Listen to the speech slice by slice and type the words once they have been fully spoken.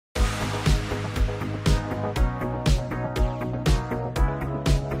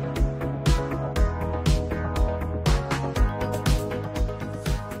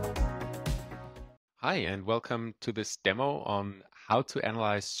Hi, and welcome to this demo on how to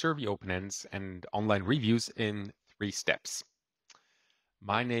analyze survey open-ends and online reviews in 3 steps.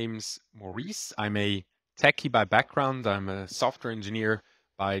 My name's Maurice. I'm a techie by background. I'm a software engineer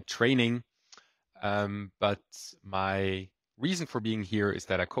by training. But my reason for being here is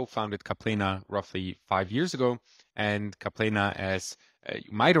that I co-founded Caplena roughly 5 years ago. And Caplena, as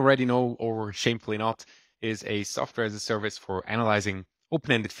you might already know, or shamefully not, is a software as a service for analyzing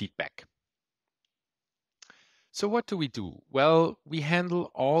open-ended feedback. So what do we do? Well, we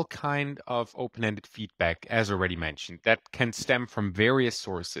handle all kind of open-ended feedback, as already mentioned, that can stem from various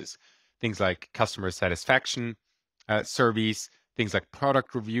sources. Things like customer satisfaction surveys, things like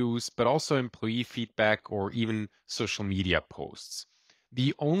product reviews, but also employee feedback or even social media posts.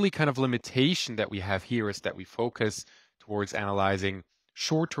 The only kind of limitation that we have here is that we focus towards analyzing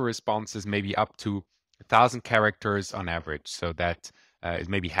shorter responses, maybe up to 1,000 characters on average. So that is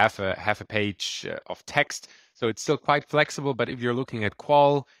maybe half a page of text. So it's still quite flexible, but if you're looking at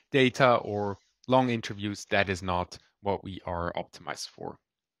qual data or long interviews, that is not what we are optimized for.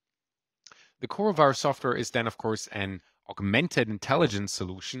 The core of our software is then, of course, an augmented intelligence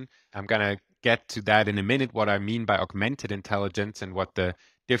solution. I'm going to get to that in a minute, what I mean by augmented intelligence and what the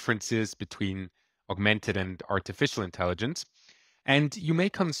difference is between augmented and artificial intelligence. And you may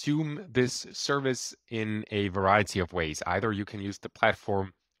consume this service in a variety of ways. Either you can use the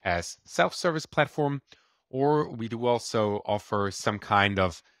platform as self-service platform, or we do also offer some kind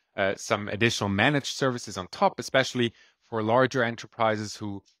of some additional managed services on top, especially for larger enterprises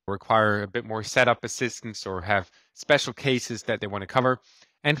who require a bit more setup assistance or have special cases that they want to cover.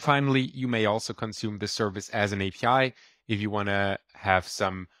 And finally, you may also consume the service as an API if you want to have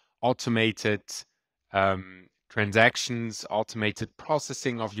some automated transactions, automated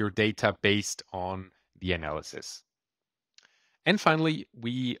processing of your data based on the analysis. And finally,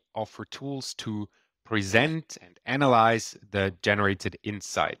 we offer tools to present and analyze the generated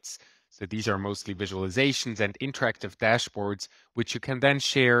insights. So these are mostly visualizations and interactive dashboards, which you can then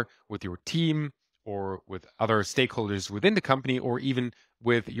share with your team or with other stakeholders within the company, or even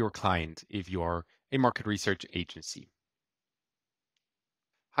with your client if you are a market research agency.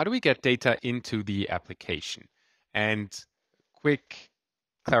 How do we get data into the application? And quick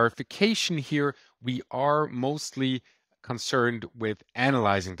clarification here, we are mostly concerned with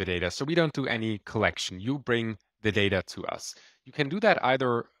analyzing the data. So we don't do any collection. You bring the data to us. You can do that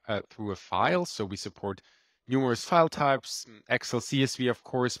either through a file. So we support numerous file types, Excel, CSV, of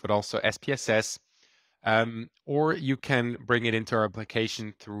course, but also SPSS. Or you can bring it into our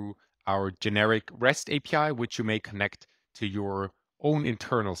application through our generic REST API, which you may connect to your own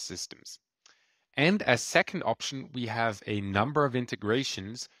internal systems. And as second option, we have a number of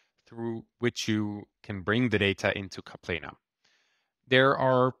integrations through which you can bring the data into Caplena. There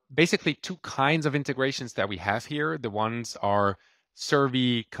are basically two kinds of integrations that we have here. The ones are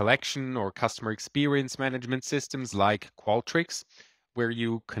survey collection or customer experience management systems like Qualtrics, where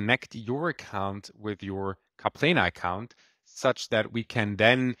you connect your account with your Caplena account such that we can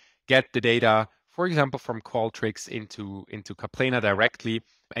then get the data, for example, from Qualtrics into Caplena directly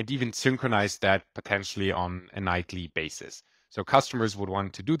and even synchronize that potentially on a nightly basis. So customers would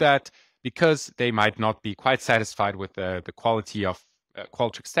want to do that because they might not be quite satisfied with the quality of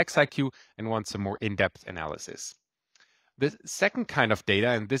Qualtrics TextIQ and want some more in-depth analysis. The second kind of data,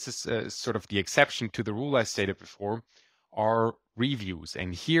 and this is sort of the exception to the rule I stated before, are reviews.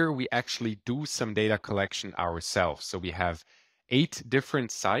 And here we actually do some data collection ourselves. So we have 8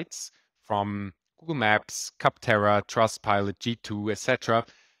 different sites from Google Maps, Capterra, Trustpilot, G2, etc.,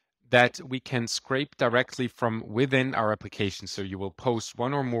 that we can scrape directly from within our application. So you will post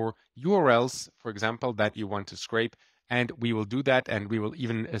one or more URLs, for example, that you want to scrape, and we will do that, and we will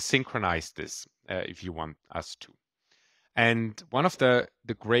even synchronize this if you want us to. And one of the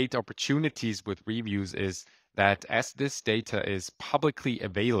great opportunities with reviews is that as this data is publicly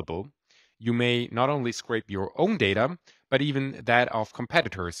available, you may not only scrape your own data, but even that of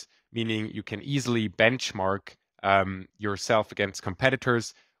competitors, meaning you can easily benchmark yourself against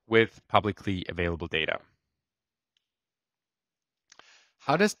competitors with publicly available data.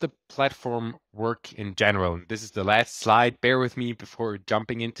 How does the platform work in general? And this is the last slide. Bear with me before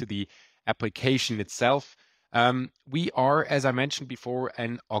jumping into the application itself. We are, as I mentioned before,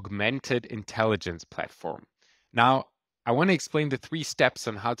 an augmented intelligence platform. Now, I want to explain the 3 steps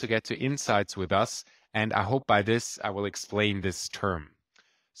on how to get to insights with us, and I hope by this I will explain this term.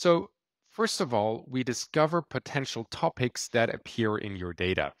 So, first of all, we discover potential topics that appear in your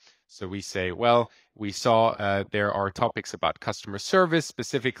data. So we say, well, we saw there are topics about customer service,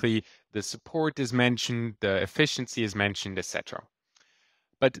 specifically the support is mentioned, the efficiency is mentioned, etc.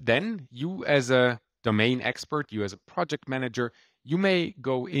 But then you as a domain expert, you as a project manager, you may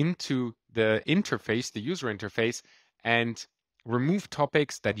go into the interface, the user interface, and remove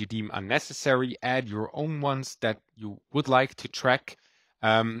topics that you deem unnecessary, add your own ones that you would like to track,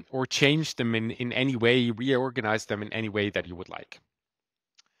 or change them in any way, reorganize them in any way that you would like.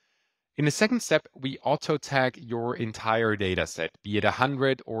 In the second step, we auto tag your entire data set, be it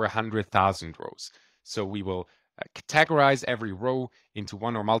 100 or 100,000 rows. So we will categorize every row into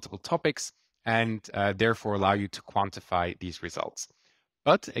one or multiple topics and therefore allow you to quantify these results.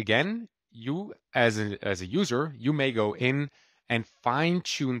 But again, you as a user, you may go in and fine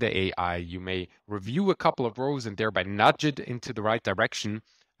tune the AI. You may review a couple of rows and thereby nudge it into the right direction,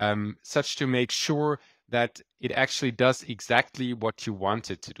 such to make sure that it actually does exactly what you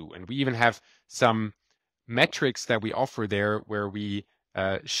want it to do. And we even have some metrics that we offer there where we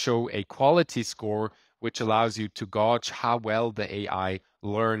show a quality score, which allows you to gauge how well the AI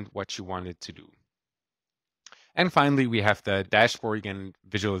learned what you wanted to do. And finally, we have the dashboarding and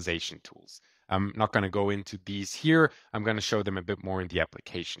visualization tools. I'm not going to go into these here. I'm going to show them a bit more in the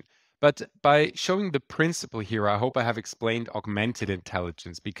application. But by showing the principle here, I hope I have explained augmented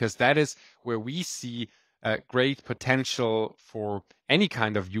intelligence, because that is where we see great potential for any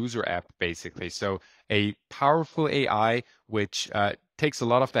kind of user app, basically. So a powerful AI, which takes a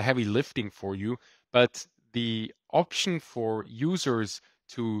lot of the heavy lifting for you, but the option for users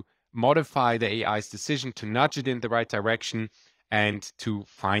to modify the AI's decision, to nudge it in the right direction, and to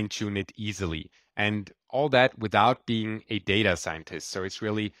fine tune it easily. And all that without being a data scientist. So it's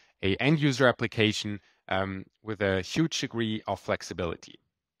really a end user application with a huge degree of flexibility.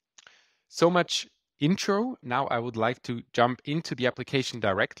 So much intro. Now I would like to jump into the application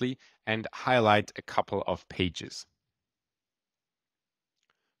directly and highlight a couple of pages.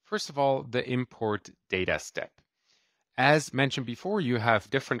 First of all, the import data step. As mentioned before, you have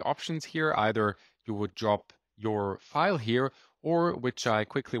different options here. Either you would drop your file here, or which I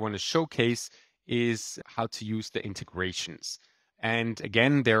quickly want to showcase is how to use the integrations. And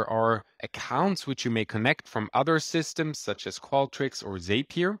again, there are accounts which you may connect from other systems such as Qualtrics or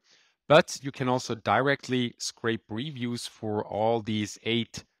Zapier, but you can also directly scrape reviews for all these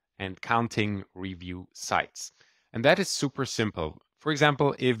 8 and counting review sites. And that is super simple. For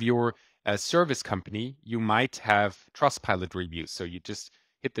example, if you're a service company, you might have Trustpilot reviews. So you just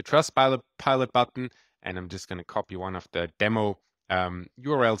hit the Trustpilot button, and I'm just going to copy one of the demo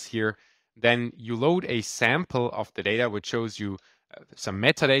URLs here. Then you load a sample of the data, which shows you some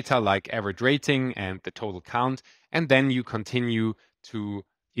metadata like average rating and the total count. And then you continue to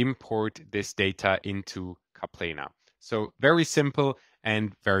import this data into Caplena. So very simple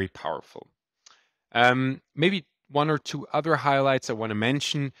and very powerful. Maybe one or two other highlights I want to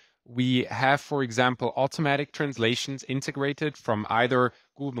mention. We have, for example, automatic translations integrated from either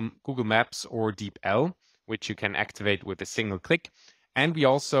Google Maps or DeepL, which you can activate with a single click. And we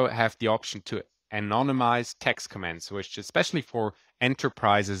also have the option to anonymize text commands, which especially for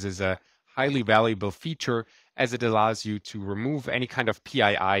enterprises is a highly valuable feature, as it allows you to remove any kind of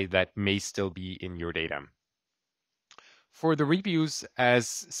PII that may still be in your data. For the reviews, as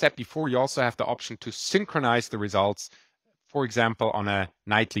said before, you also have the option to synchronize the results, for example, on a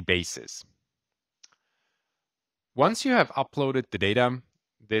nightly basis. Once you have uploaded the data,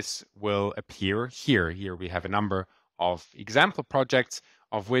 this will appear here. Here we have a number of example projects,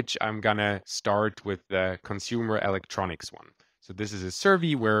 of which I'm going to start with the consumer electronics one. So this is a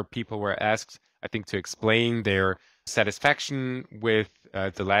survey where people were asked, I think, to explain their satisfaction with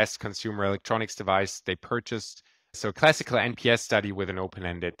the last consumer electronics device they purchased. So classical NPS study with an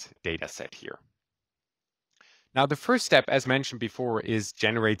open-ended data set here. Now, the first step, as mentioned before, is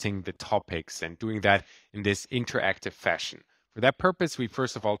generating the topics and doing that in this interactive fashion. For that purpose, we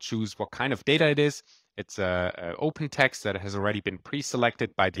first of all choose what kind of data it is. It's a open text that has already been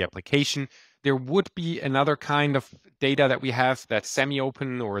pre-selected by the application. There would be another kind of data that we have that's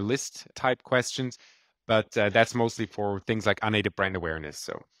semi-open or list type questions, but that's mostly for things like unaided brand awareness.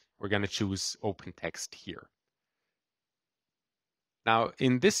 So we're going to choose open text here. Now,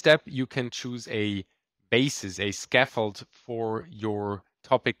 in this step, you can choose a basis, a scaffold for your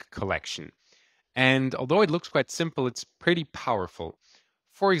topic collection. And although it looks quite simple, it's pretty powerful.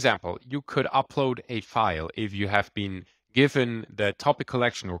 For example, you could upload a file if you have been given the topic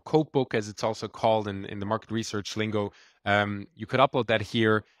collection or codebook, as it's also called in the market research lingo. You could upload that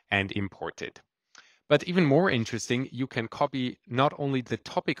here and import it. But even more interesting, you can copy not only the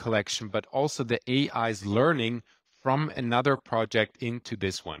topic collection, but also the AI's learning from another project into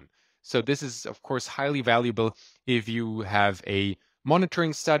this one. So this is, of course, highly valuable if you have a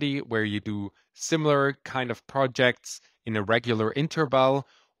monitoring study where you do similar kind of projects in a regular interval,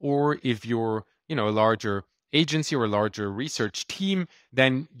 or if you're a larger agency or a larger research team,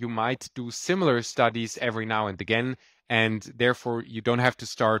 then you might do similar studies every now and again. And therefore, you don't have to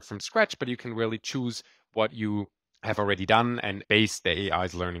start from scratch, but you can really choose what you have already done and base the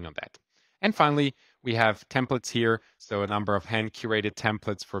AI's learning on that. And finally, we have templates here. So a number of hand curated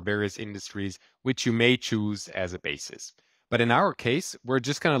templates for various industries, which you may choose as a basis. But in our case, we're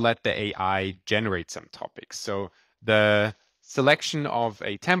just going to let the AI generate some topics. So the selection of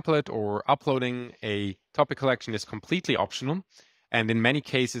a template or uploading a topic collection is completely optional. And in many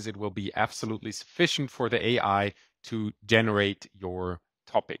cases, it will be absolutely sufficient for the AI to generate your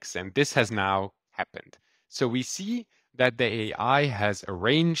topics. And this has now happened. So we see that the AI has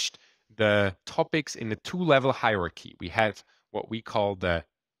arranged the topics in a two-level hierarchy. We have what we call the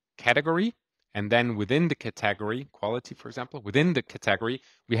category, and then within the category, quality, for example, within the category,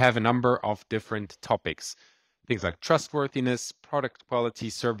 we have a number of different topics, things like trustworthiness, product quality,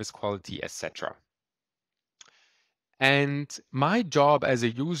 service quality, etc. And my job as a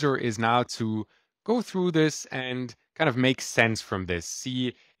user is now to go through this and kind of make sense from this,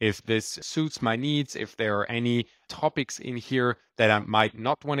 see if this suits my needs, if there are any topics in here that I might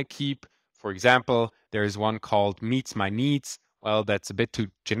not want to keep. For example, there is one called meets my needs. Well, that's a bit too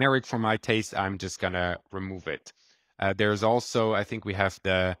generic for my taste. I'm just going to remove it. There's also, I think we have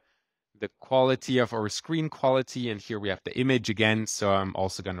the quality of our screen quality, and here we have the image again, so I'm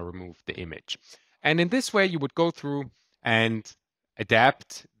also going to remove the image. And in this way, you would go through and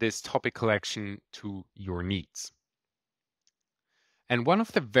adapt this topic collection to your needs. And one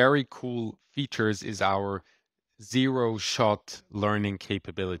of the very cool features is our zero-shot learning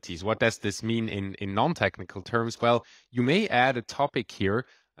capabilities. What does this mean in non-technical terms? Well, you may add a topic here.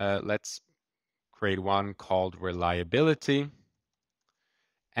 Let's create one called reliability.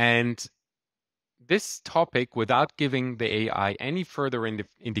 And this topic, without giving the AI any further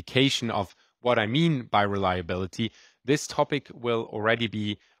indication of what I mean by reliability, this topic will already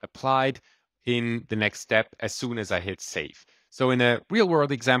be applied in the next step as soon as I hit save. So in a real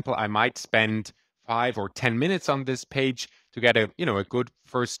world example, I might spend 5 or 10 minutes on this page to get a good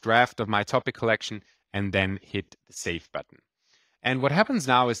first draft of my topic collection and then hit the save button. And what happens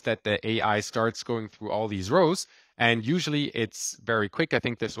now is that the AI starts going through all these rows, and usually it's very quick. I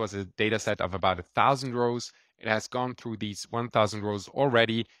think this was a data set of about 1,000 rows. It has gone through these 1,000 rows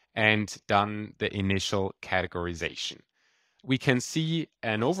already and done the initial categorization. We can see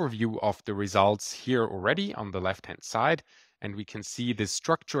an overview of the results here already on the left-hand side, and we can see the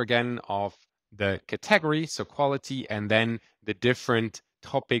structure again of the category, so quality, and then the different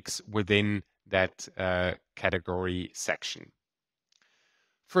topics within that category section.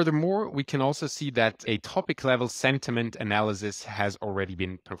 Furthermore, we can also see that a topic level sentiment analysis has already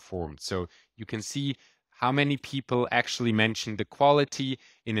been performed. So you can see how many people actually mention the quality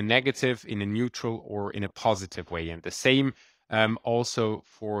in a negative, in a neutral, or in a positive way. And the same also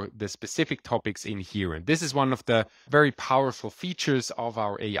for the specific topics in here. And this is one of the very powerful features of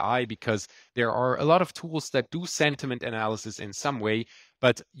our AI, because there are a lot of tools that do sentiment analysis in some way,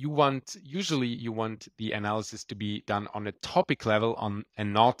 but usually you want the analysis to be done on a topic level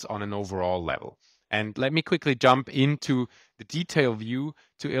and not on an overall level. And let me quickly jump into the detail view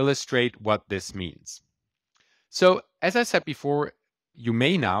to illustrate what this means. So as I said before, you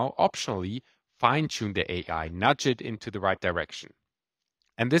may now optionally fine-tune the AI, nudge it into the right direction.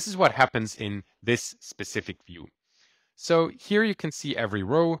 And this is what happens in this specific view. So here you can see every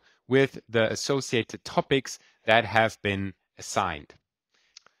row with the associated topics that have been assigned.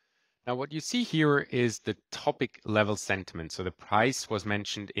 Now what you see here is the topic level sentiment. So the price was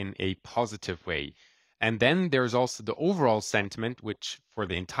mentioned in a positive way. And then there's also the overall sentiment, which for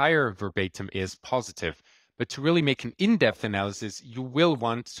the entire verbatim is positive. But to really make an in-depth analysis, you will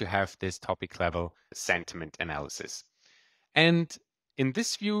want to have this topic level sentiment analysis. And in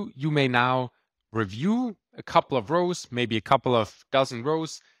this view, you may now review a couple of rows, maybe a couple of dozen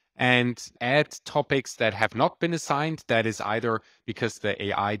rows, and add topics that have not been assigned. That is either because the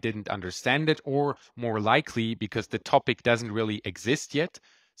AI didn't understand it, or more likely because the topic doesn't really exist yet.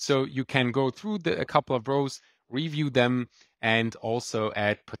 So you can go through a couple of rows, review them, and also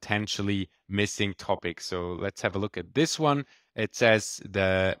add potentially missing topics. So let's have a look at this one. It says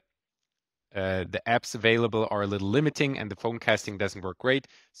the apps available are a little limiting and the phone casting doesn't work great.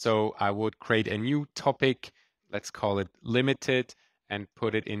 So I would create a new topic, let's call it limited, and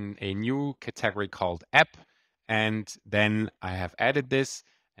put it in a new category called app. And then I have added this,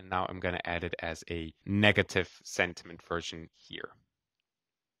 and now I'm going to add it as a negative sentiment version here.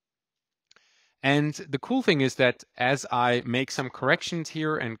 And the cool thing is that as I make some corrections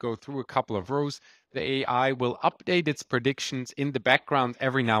here and go through a couple of rows, the AI will update its predictions in the background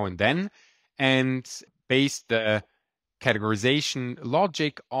every now and then. and base the categorization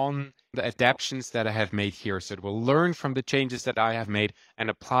logic on the adaptations that I have made here. So it will learn from the changes that I have made and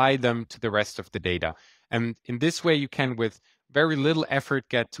apply them to the rest of the data. And in this way, you can, with very little effort,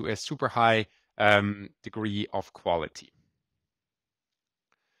 get to a super high degree of quality.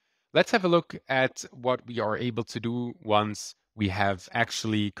 Let's have a look at what we are able to do once we have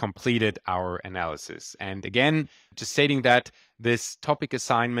actually completed our analysis. And again, just stating that this topic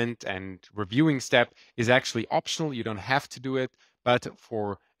assignment and reviewing step is actually optional. You don't have to do it, but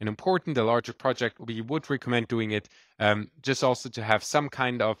for an important, a larger project, we would recommend doing it just also to have some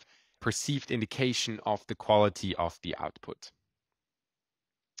kind of perceived indication of the quality of the output.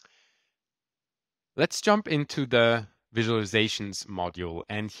 Let's jump into the visualizations module.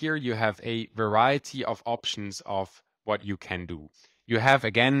 And here you have a variety of options of what you can do. You have,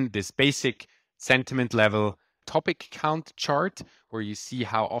 again, this basic sentiment level topic count chart where you see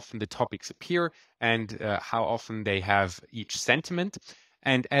how often the topics appear and how often they have each sentiment.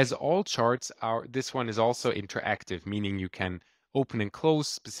 And as all charts are, this one is also interactive, meaning you can open and close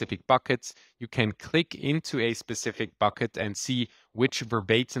specific buckets. You can click into a specific bucket and see which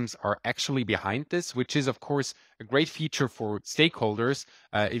verbatims are actually behind this, which is, of course, a great feature for stakeholders.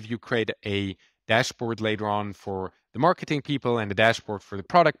 If you create a dashboard later on for the marketing people and a dashboard for the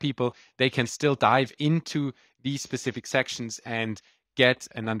product people, they can still dive into these specific sections and get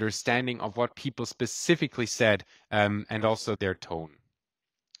an understanding of what people specifically said and also their tone.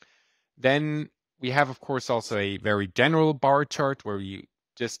 Then we have, of course, also a very general bar chart where you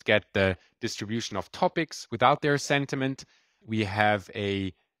just get the distribution of topics without their sentiment. We have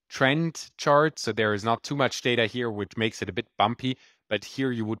a trend chart, so there is not too much data here, which makes it a bit bumpy, but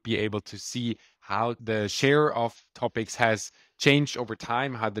here you would be able to see how the share of topics has changed over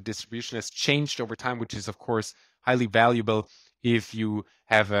time, how the distribution has changed over time, which is, of course, highly valuable if you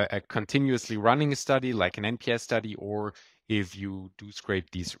have a continuously running study like an NPS study, or if you do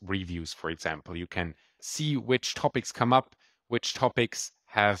scrape these reviews, for example. You can see which topics come up, which topics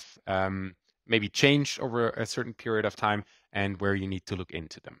have maybe changed over a certain period of time, and where you need to look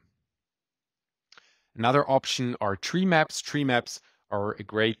into them. Another option are tree maps. Tree maps are a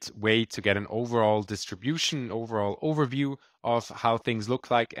great way to get an overall distribution, overall overview of how things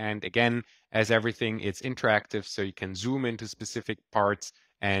look like. And again, as everything, it's interactive, so you can zoom into specific parts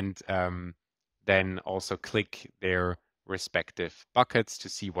and then also click their respective buckets to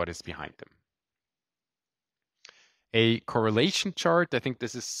see what is behind them. A correlation chart, I think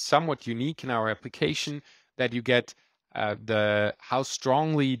this is somewhat unique in our application, that you get how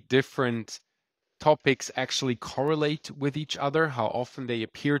strongly different topics actually correlate with each other, how often they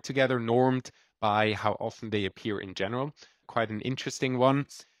appear together, normed by how often they appear in general. Quite an interesting one.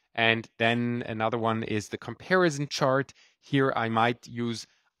 And then another one is the comparison chart. Here I might use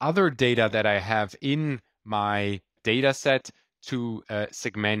other data that I have in my data set to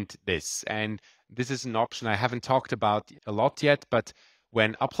segment this. And this is an option I haven't talked about a lot yet, but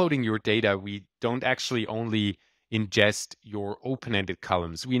when uploading your data, we don't actually only ingest your open-ended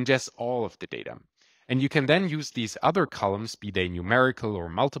columns. We ingest all of the data. And you can then use these other columns, be they numerical or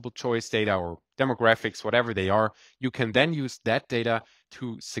multiple choice data or demographics, whatever they are. You can then use that data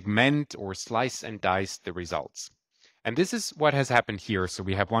to segment or slice and dice the results. And this is what has happened here. So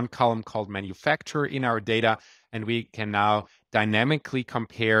we have one column called manufacturer in our data, and we can now dynamically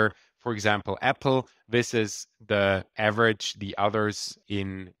compare, for example, Apple. This is the average, the others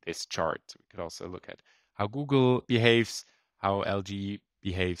in this chart. We could also look at how Google behaves, how LG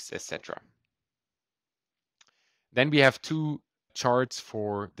behaves, etc. Then we have two charts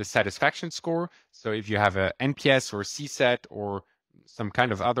for the satisfaction score. So if you have a NPS or CSAT or some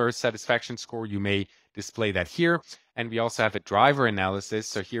kind of other satisfaction score, you may display that here. And we also have a driver analysis.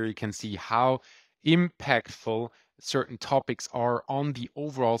 So here you can see how impactful certain topics are on the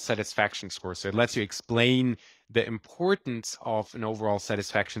overall satisfaction score. So it lets you explain the importance of an overall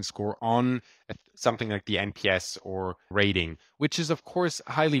satisfaction score on something like the NPS or rating, which is, of course,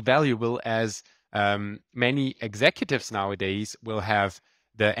 highly valuable, as many executives nowadays will have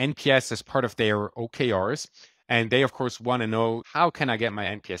the NPS as part of their OKRs. And they, of course, want to know, how can I get my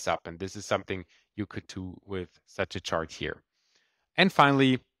NPS up? And this is something you could do with such a chart here. And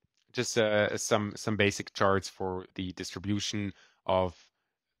finally, just some basic charts for the distribution of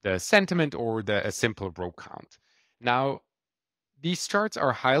the sentiment or a simple row count. Now, these charts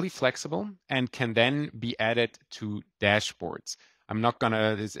are highly flexible and can then be added to dashboards. I'm not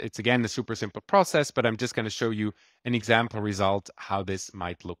gonna, it's again a super simple process, but I'm just gonna show you an example result how this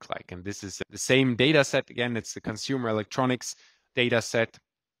might look like. And this is the same data set. Again, it's the consumer electronics data set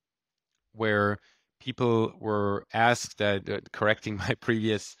where people were asked, correcting my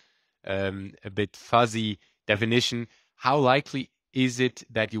previous a bit fuzzy definition. How likely is it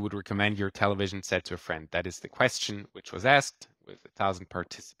that you would recommend your television set to a friend? That is the question which was asked with 1,000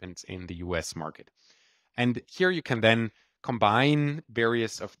 participants in the US market. And here you can then combine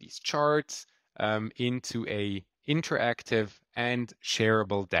various of these charts into a interactive and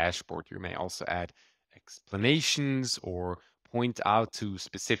shareable dashboard. You may also add explanations or point out to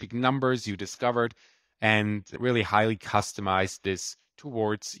specific numbers you discovered and really highly customize this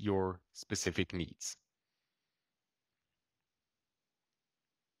towards your specific needs.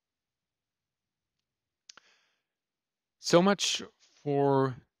 So much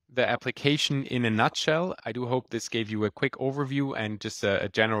for the application in a nutshell. I do hope this gave you a quick overview and just a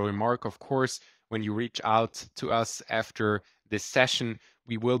general remark. Of course, when you reach out to us after this session,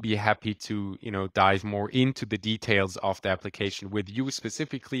 we will be happy to, dive more into the details of the application with you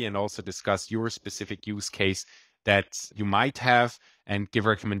specifically and also discuss your specific use case that you might have and give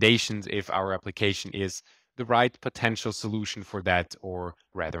recommendations if our application is the right potential solution for that or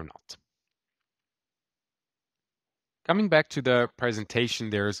rather not. Coming back to the presentation,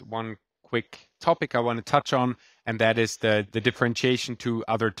 there's one quick topic I want to touch on, and that is the differentiation to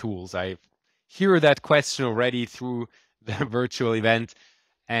other tools. I hear that question already through the virtual event,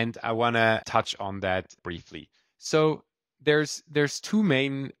 and I want to touch on that briefly. So there's two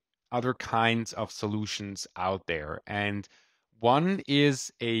main other kinds of solutions out there, and one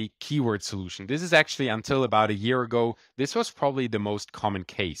is a keyword solution. This is actually until about a year ago, this was probably the most common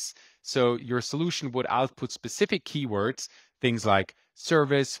case. So your solution would output specific keywords, things like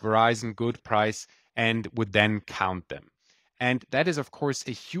service, Verizon, good price, and would then count them. And that is, of course,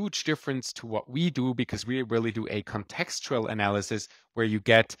 a huge difference to what we do because we really do a contextual analysis where you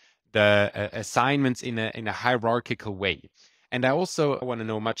get the assignments in a hierarchical way. And I also want to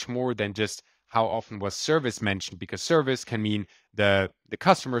know much more than just how often was service mentioned, because service can mean the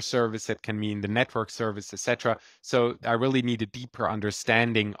customer service, it can mean the network service, etc. So I really need a deeper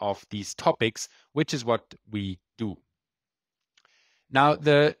understanding of these topics, which is what we do. Now,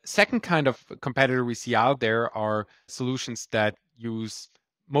 the second kind of competitor we see out there are solutions that use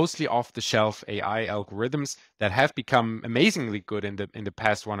mostly off-the-shelf AI algorithms that have become amazingly good in the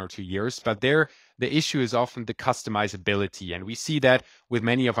past 1 or 2 years. But there, the issue is often the customizability, and we see that with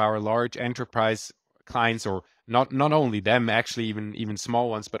many of our large enterprise clients, or not only them, actually even small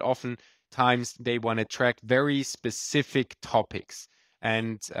ones, but oftentimes they want to track very specific topics.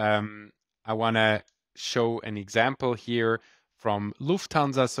 And I want to show an example here from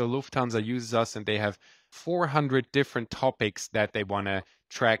Lufthansa. So Lufthansa uses us and they have 400 different topics that they want to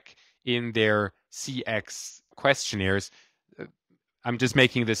track in their CX questionnaires. I'm just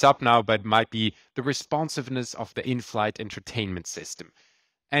making this up now, but might be the responsiveness of the in-flight entertainment system.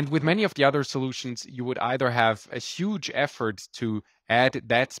 And with many of the other solutions, you would either have a huge effort to add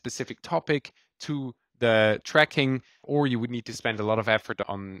that specific topic to the tracking, or you would need to spend a lot of effort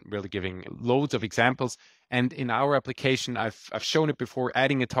on really giving loads of examples. And in our application, I've shown it before,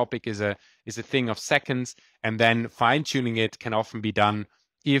 adding a topic is a thing of seconds, and then fine-tuning it can often be done,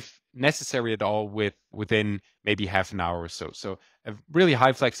 if necessary at all, within maybe half an hour or so. So a really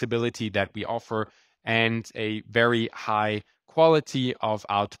high flexibility that we offer and a very high quality of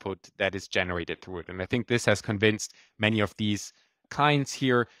output that is generated through it. And I think this has convinced many of these clients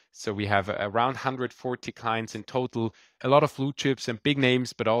here. So we have around 140 clients in total, a lot of blue chips and big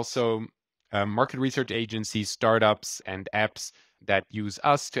names, but also market research agencies, startups, and apps that use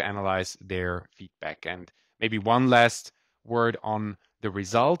us to analyze their feedback. And maybe one last word on the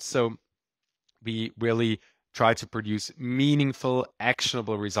results. So we really try to produce meaningful,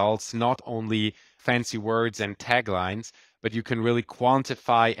 actionable results, not only fancy words and taglines, but you can really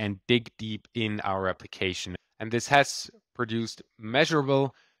quantify and dig deep in our application. And this has produced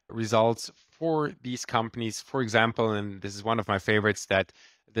measurable results for these companies. For example, and this is one of my favorites, that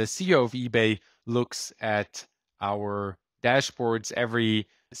the CEO of eBay looks at our dashboards every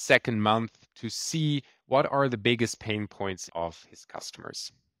second month to see what are the biggest pain points of his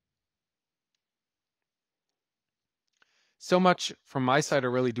customers. So much from my side. I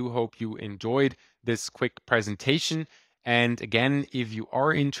really do hope you enjoyed this quick presentation. And again, if you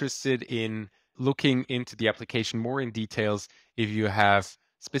are interested in looking into the application more in details, if you have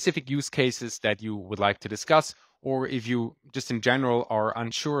specific use cases that you would like to discuss, or if you just in general are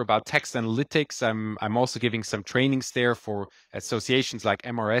unsure about text analytics, I'm also giving some trainings there for associations like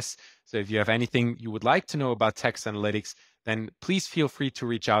MRS. So if you have anything you would like to know about text analytics, then please feel free to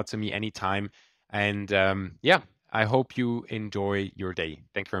reach out to me anytime. And yeah, I hope you enjoy your day.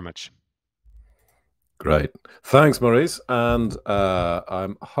 Thank you very much. Great. Thanks, Maurice. And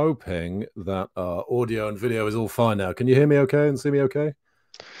I'm hoping that our audio and video is all fine now. Can you hear me okay and see me okay?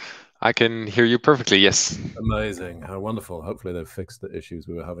 I can hear you perfectly. Yes. Amazing. How wonderful. Hopefully they've fixed the issues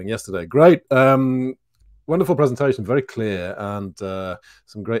we were having yesterday. Great. Wonderful presentation, very clear, and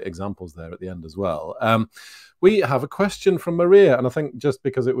some great examples there at the end as well. We have a question from Maria, and I think just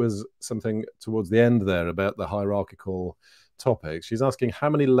because it was something towards the end there about the hierarchical topics, she's asking how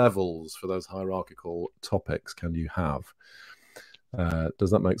many levels for those hierarchical topics can you have?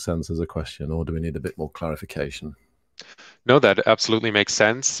 Does that make sense as a question, or do we need a bit more clarification? No, that absolutely makes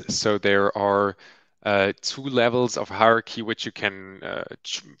sense. So there are two levels of hierarchy which you can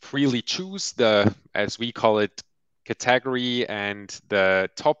freely choose, the, as we call it, category and the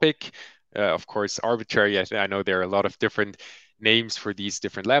topic. Of course, arbitrary. I know there are a lot of different names for these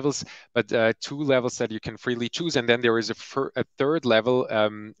different levels, but two levels that you can freely choose. And then there is a third level,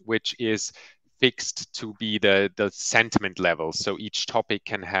 which is fixed to be the sentiment level. So each topic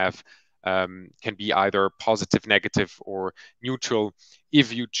can be either positive, negative, or neutral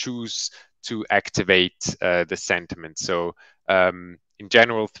if you choose to activate the sentiment. So in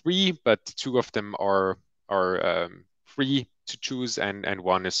general, three, but two of them are free to choose, and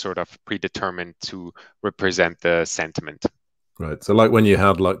one is sort of predetermined to represent the sentiment. Right. So, like when you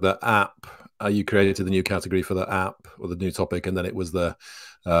had like the app, you created the new category for the app or the new topic, and then it was the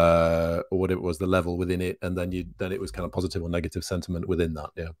or whatever it was, the level within it, and then it was kind of positive or negative sentiment within that.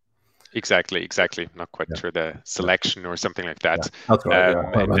 Yeah. Exactly, exactly. Not quite Yeah. sure the Yeah. selection or something like Yeah. that. That's right. Yeah.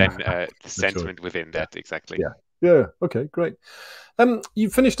 I And remember then the the choice. sentiment within Yeah. that, exactly. Yeah. Yeah. Okay. Great. You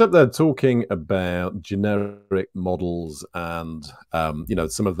finished up there talking about generic models and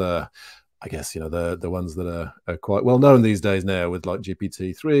some of the, I guess the ones that are quite well known these days now with like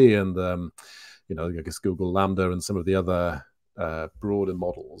GPT-3 and I guess Google Lambda and some of the other broader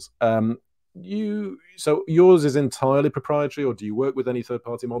models. So yours is entirely proprietary, or do you work with any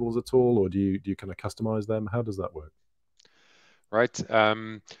third-party models at all, or do you kind of customize them? How does that work? Right.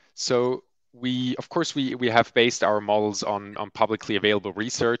 So of course we have based our models on publicly available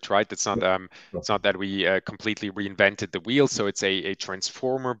research, right? Yeah. It's not that we completely reinvented the wheel. So it's a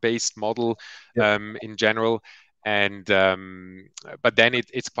transformer based model Yep. in general. And but then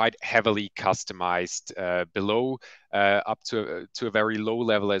it's quite heavily customized below, up to a very low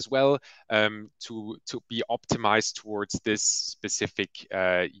level as well, to be optimized towards this specific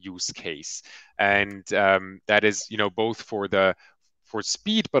use case. And that is, both for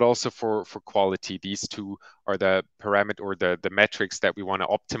speed, but also for quality. These two are the parameter or the metrics that we want to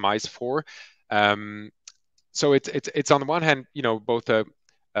optimize for. Um, so it's on the one hand, both a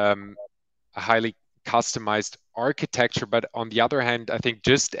highly customized architecture, but on the other hand, I think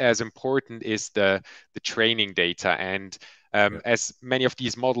just as important is the training data. And Yeah. as many of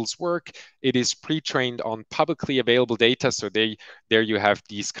these models work, it is pre-trained on publicly available data. So there you have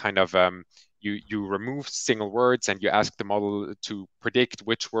these kind of you remove single words and you ask the model to predict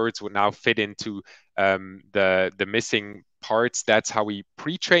which words would now fit into the missing parts. That's how we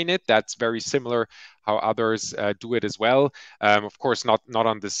pre-train it. That's very similar how others do it as well. Of course, not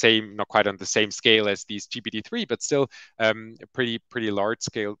quite on the same scale as these GPT-3, but still a pretty large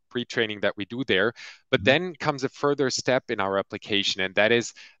scale pre-training that we do there. But Mhm. then comes a further step in our application, and that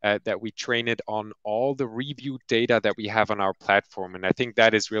is that we train it on all the reviewed data that we have on our platform. And I think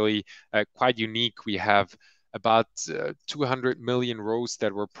that is really quite unique. We have about 200 million rows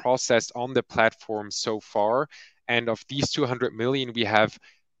that were processed on the platform so far. And of these 200 million, we have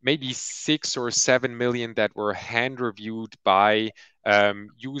maybe 6 or 7 million that were hand reviewed by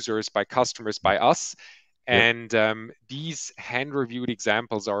users, by customers, by us. Yep. And these hand reviewed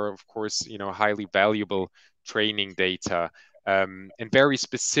examples are, of course, highly valuable training data, and very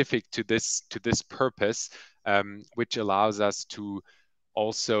specific to this purpose, which allows us to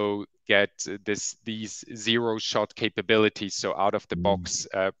also get these zero shot capabilities, so out of the Mm. box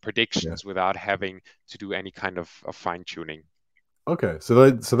Yeah. predictions without having to do any kind of fine tuning. Okay, so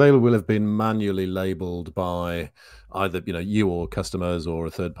they will have been manually labeled by either you or customers or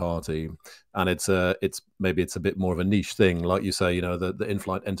a third party, and it's a bit more of a niche thing, like you say, the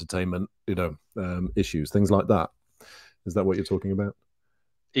in-flight entertainment, issues, things like that. Is that what you're talking about?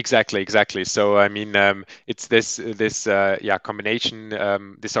 Exactly. So I mean, it's this combination,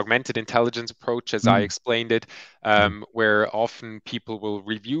 this augmented intelligence approach, as I Mm. explained it, Mm. where often people will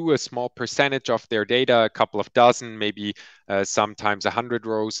review a small percentage of their data, a couple of dozen, maybe sometimes 100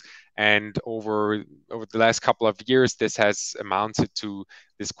 rows, and over the last couple of years, this has amounted to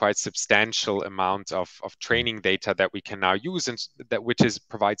this quite substantial amount of Mm. training data that we can now use, and that which is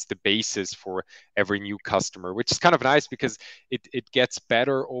provides the basis for every new customer, which is kind of nice because it gets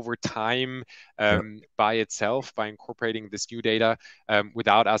better over time Yeah. by itself by incorporating this new data,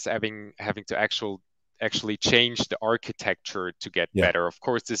 without us having to actually change the architecture to get Yeah, better. Of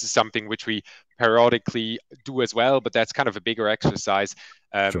course, this is something which we periodically do as well, but that's kind of a bigger exercise.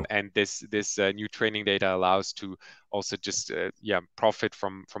 sure. And this new training data allows to also just profit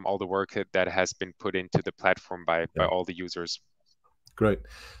from all the work that has been put into the platform by Yeah. all the users. Great.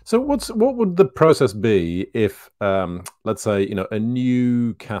 So, what would the process be if, let's say, a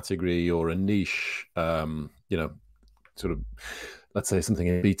new category or a niche, sort of, let's say something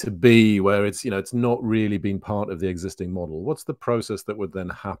in B2B where it's not really been part of the existing model. What's the process that would then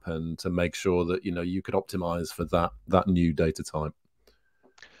happen to make sure that you could optimize for that new data type?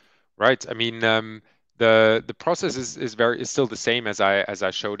 Right. I mean, the process is still the same as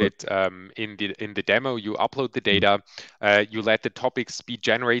I showed Right. it in the demo. You upload the Mm. data, you let the topics be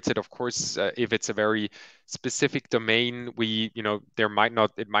generated. Of course, if it's a very specific domain, there might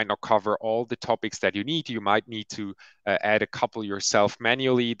not it might not cover all the topics that you need. You might need to add a couple yourself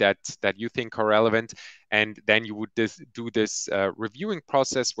manually that you think are relevant, and then you would do this reviewing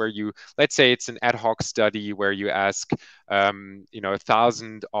process where let's say it's an ad hoc study where you ask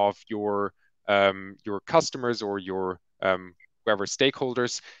 1,000 of your customers or your whoever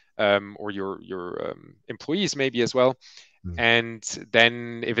stakeholders or your employees maybe as well. Mm. And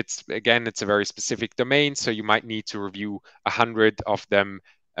then if it's a very specific domain, so you might need to review 100 of them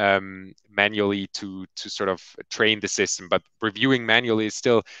manually to sort of train the system. But reviewing manually is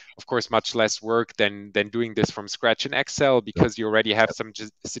still, of course, much less work than doing this from scratch in Excel, Sure. because you already have some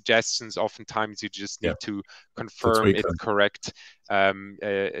suggestions. Oftentimes, you just Yeah, need to to confirm tweak it's them. correct.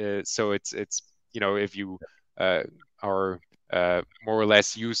 So it's if you uh, are more or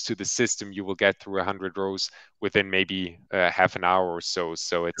less used to the system, you will get through 100 rows within maybe half an hour or so.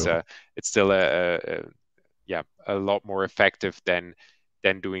 So Sure. it's still a lot more effective than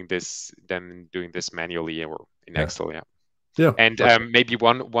doing this manually or in Yeah. Excel. Yeah. Yeah. And Okay. maybe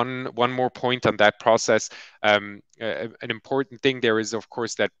one more point on that process. An important thing there is, of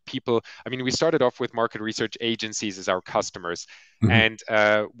course, that people. I mean, we started off with market research agencies as our customers, Mhm. and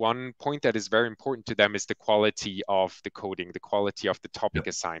one point that is very important to them is the quality of the coding, the quality of the Yeah. topic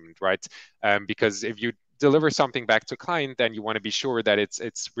assignment, right? Because if you deliver something back to a client, then you want to be sure that it's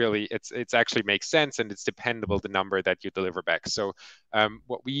actually makes sense and it's dependable, the number that you deliver back. So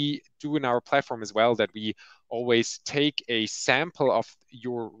what we do in our platform as well, that we always take a sample of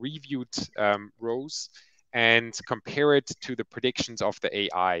your reviewed rows and compare it to the predictions of the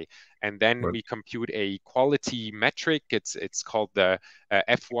AI. And then Right. we compute a quality metric. It's called the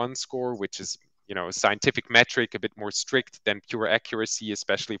F1 score, which is a scientific metric, a bit more strict than pure accuracy,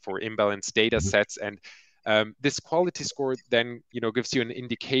 especially for imbalanced data Mhm. sets. And this quality score then gives you an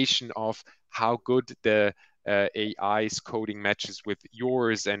indication of how good the AI's coding matches with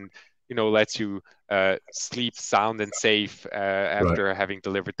yours, and lets you sleep sound and safe Right. after having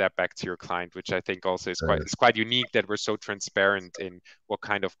delivered that back to your client, which I think also is quite Uh, it's quite unique that we're so transparent in what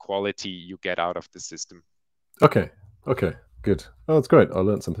kind of quality you get out of the system. okay. Okay. Good. Oh, that's great. I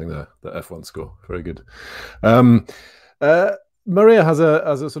learned something there. The F1 score. Very good. Um, uh, Maria has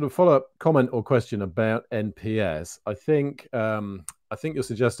a sort of follow up comment or question about NPS. I think you're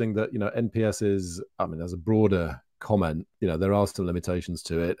suggesting that NPS is. I mean, there's a broader comment. There are still limitations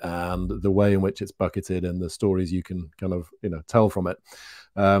to it, and the way in which it's bucketed and the stories you can kind of tell from it.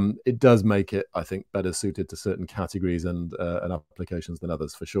 It does make it, I think, better suited to certain categories and applications than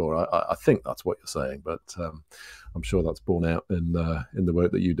others, for sure. I think that's what you're saying, but I'm sure that's borne out in the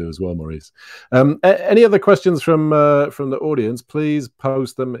work that you do as well, Maurice. Any other questions from the audience? Please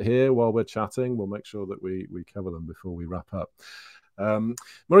post them here while we're chatting. We'll make sure that we cover them before we wrap up.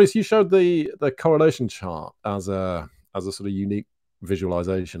 Maurice, you showed the correlation chart as a sort of unique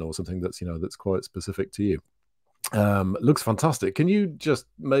visualization or something that's quite specific to you. Looks fantastic. Can you just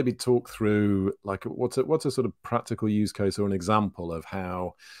maybe talk through like what's a sort of practical use case or an example of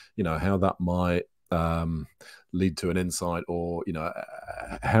how that might lead to an insight, or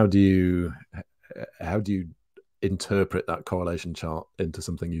how do you interpret that correlation chart into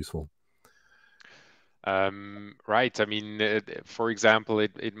something useful? Right. I mean, for example,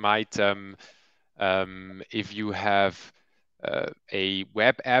 it might if you have a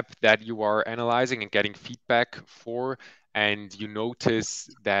web app that you are analyzing and getting feedback for, and you notice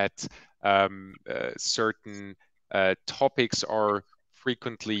that certain topics are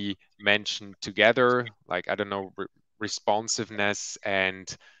frequently mentioned together, like, I don't know, responsiveness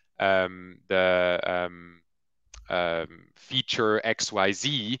and the feature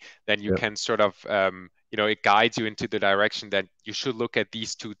XYZ, then you Yeah. can sort of, it guides you into the direction that you should look at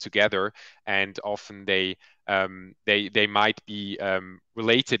these two together. And often they they might be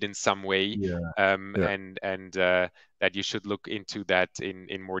related in some way, Yeah. Yeah. and that you should look into that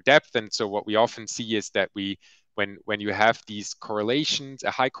in more depth. And so what we often see is that when you have these correlations,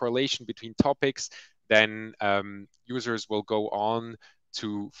 a high correlation between topics, then users will go on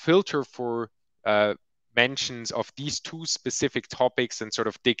to filter for mentions of these two specific topics and sort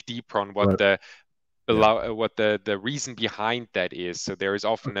of dig deeper on what Right. the Yeah. the reason behind that is. So there is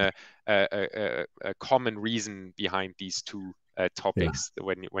often Okay. a common reason behind these two Yeah. topics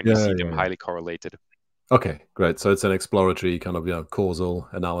when you Yeah. see them Yeah. Yeah. highly correlated. Okay. Great. So it's an exploratory kind of causal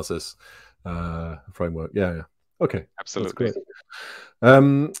analysis framework. Yeah. Yeah. Okay. That's Absolutely. great.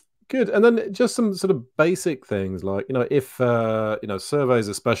 Um, Good. And then just some sort of basic things like, if, surveys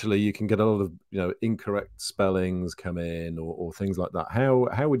especially, you can get a lot of, incorrect spellings come in or things like that.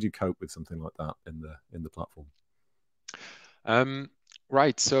 How would you cope with something like that in the platform? Um,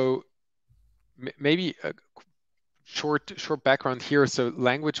 right. So maybe short background here. So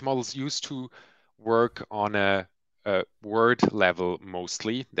language models used to work on a word level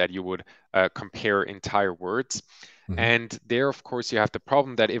mostly, that you would compare entire words. Hmm. And there, of course, you have the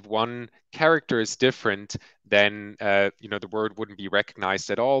problem that if one character is different, then the word wouldn't be recognized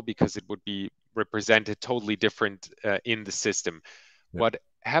at all because it would be represented totally different in the system. Yeah. What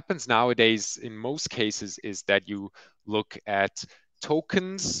happens nowadays in most cases is that you look at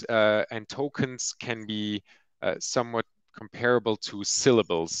tokens, and tokens can be somewhat comparable to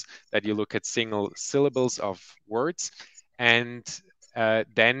syllables, that you look at single syllables of words, and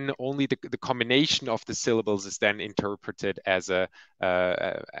then only the combination of the syllables is then interpreted as a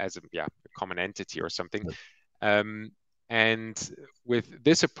yeah, a common entity or something. Yeah. Um, and with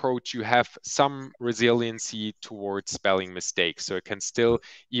this approach, you have some resiliency towards spelling mistakes. So it can still,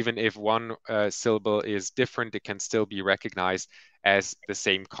 even if one syllable is different, it can still be recognized as the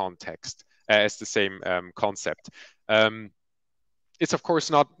same context, as the same concept. Um, it's of course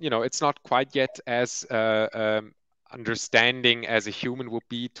not, it's not quite yet as understanding as a human would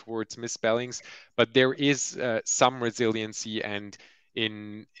be towards misspellings, but there is some resiliency, and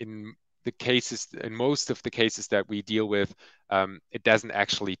in the cases, in most of the cases that we deal with, it doesn't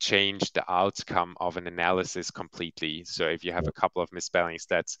actually change the outcome of an analysis completely. So if you have Yeah. a couple of misspellings,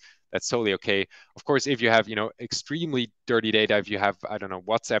 that's totally okay. Of course, if you have, extremely dirty data, if you have, I don't know,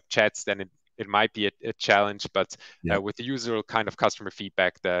 WhatsApp chats, then it might be a challenge, but Yeah. with the usual kind of customer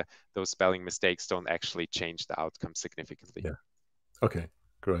feedback, those spelling mistakes don't actually change the outcome significantly. Yeah. Okay.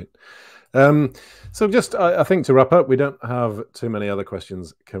 Great. Um, so just, I think to wrap up, we don't have too many other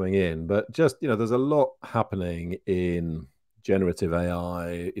questions coming in, but just, there's a lot happening in generative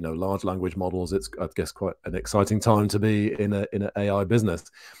AI, large language models. It's, I guess, quite an exciting time to be in an AI business.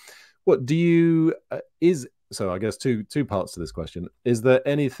 What do you, is, so I guess two parts to this question. Is there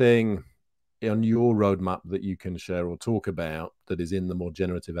anything on your roadmap that you can share or talk about that is in the more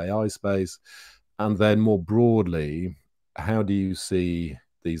generative AI space? And then more broadly, how do you see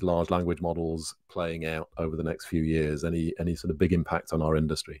these large language models playing out over the next few years? Any sort of big impact on our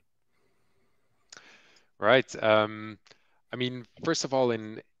industry? Right. I mean, first of all,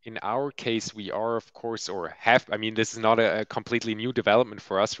 in our case, we are, of course, or have. I mean, this is not a completely new development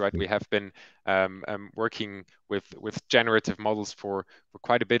for us, right? We have been working with generative models for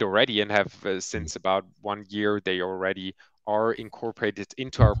quite a bit already, and have since about 1 year they already are incorporated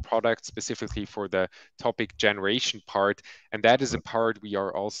into our product specifically for the topic generation part, and that is a part we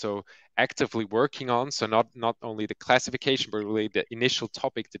are also actively working on. So not only the classification, but really the initial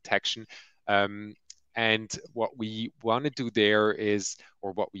topic detection. Um, and what we want to do there is,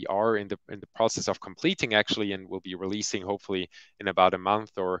 or what we are in the process of completing actually, and will be releasing hopefully in about a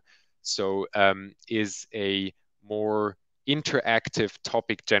month or so, is a more interactive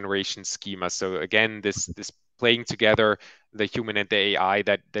topic generation schema. So again, this playing together the human and the AI,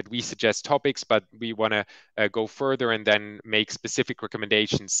 that we suggest topics, but we want to go further and then make specific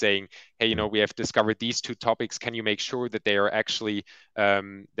recommendations saying, hey, we have discovered these two topics. Can you make sure that they are actually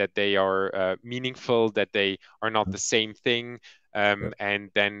that they are meaningful, that they are not the same thing? Yeah. And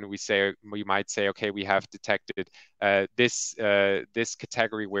then we might say, okay, we have detected this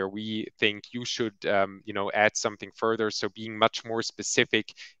category where we think you should add something further. So being much more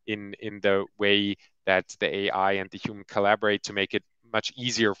specific in the way that the AI and the human collaborate to make it much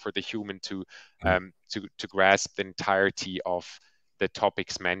easier for the human to grasp the entirety of the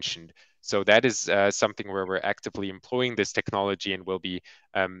topics mentioned. So that is something where we're actively employing this technology and will be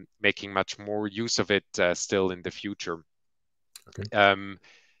making much more use of it still in the future. Okay. Um,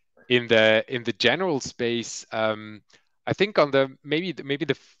 in the general space, I think on the maybe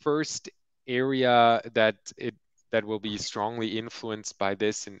the first area that will be strongly influenced by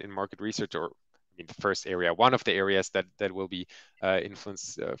this in market research, or mean, the first area, one of the areas that will be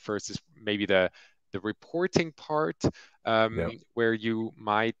influenced first is maybe the reporting part, Yeah. where you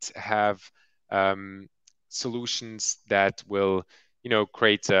might have solutions that will,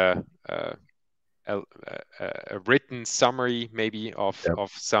 create a, a written summary maybe Yeah.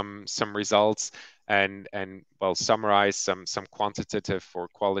 of some results, and well, summarize some quantitative or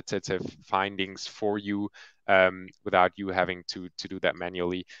qualitative findings for you, without you having to do that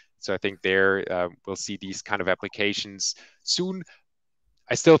manually. So I think there, we'll see these kind of applications soon.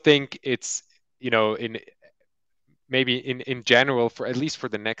 I still think it's, in maybe in general, for at least for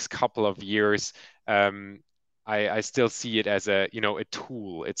the next couple of years, I still see it as a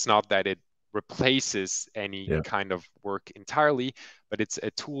tool. It's not that it replaces any Yeah. kind of work entirely, but it's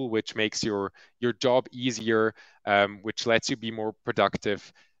a tool which makes your job easier, which lets you be more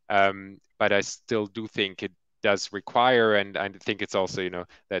productive. But I still do think it does require, and I think it's also,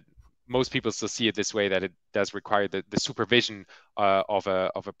 that most people still see it this way, that it does require the supervision of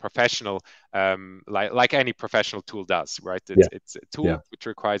a professional, like any professional tool does, right? Yeah. It's a tool Yeah. which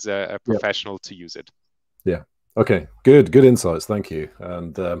requires a Yeah. professional to use it. Yeah. Okay. Good insights. Thank you.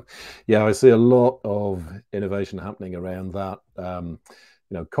 And yeah, I see a lot of innovation happening around that.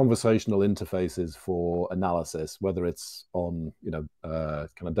 Conversational interfaces for analysis, whether it's on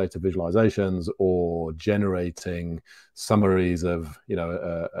kind of data visualizations or generating summaries of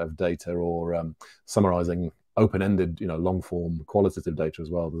data, or summarizing open-ended, long-form qualitative data as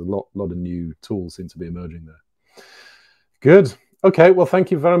well. There's a lot of new tools seem to be emerging there. Good. Okay, well,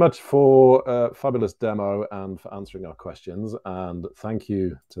 thank you very much for a fabulous demo and for answering our questions. And thank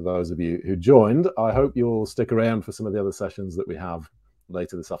you to those of you who joined. I hope you'll stick around for some of the other sessions that we have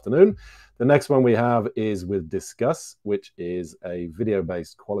later this afternoon. The next one we have is with Discuss, which is a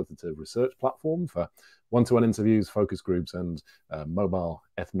video-based qualitative research platform for one-to-one interviews, focus groups, and mobile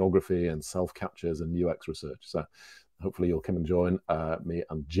ethnography and self-captures and UX research. So hopefully you'll come and join me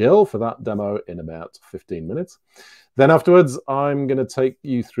and Jill for that demo in about 15 minutes. Then afterwards, I'm going to take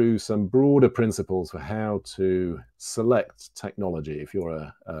you through some broader principles for how to select technology. If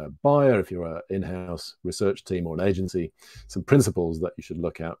you're a buyer, if you're an in-house research team or an agency, some principles that you should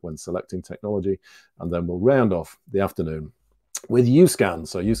look at when selecting technology. And then we'll round off the afternoon with UScan,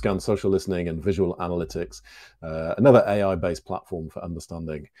 so UScan social listening and visual analytics, another AI-based platform for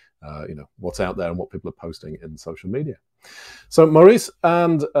understanding, what's out there and what people are posting in social media. So Maurice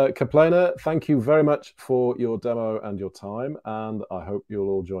and Caplena, thank you very much for your demo and your time, and I hope you'll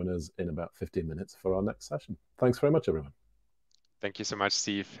all join us in about 15 minutes for our next session. Thanks very much, everyone. Thank you so much,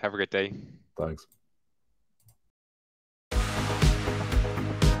 Steve. Have a great day. Thanks.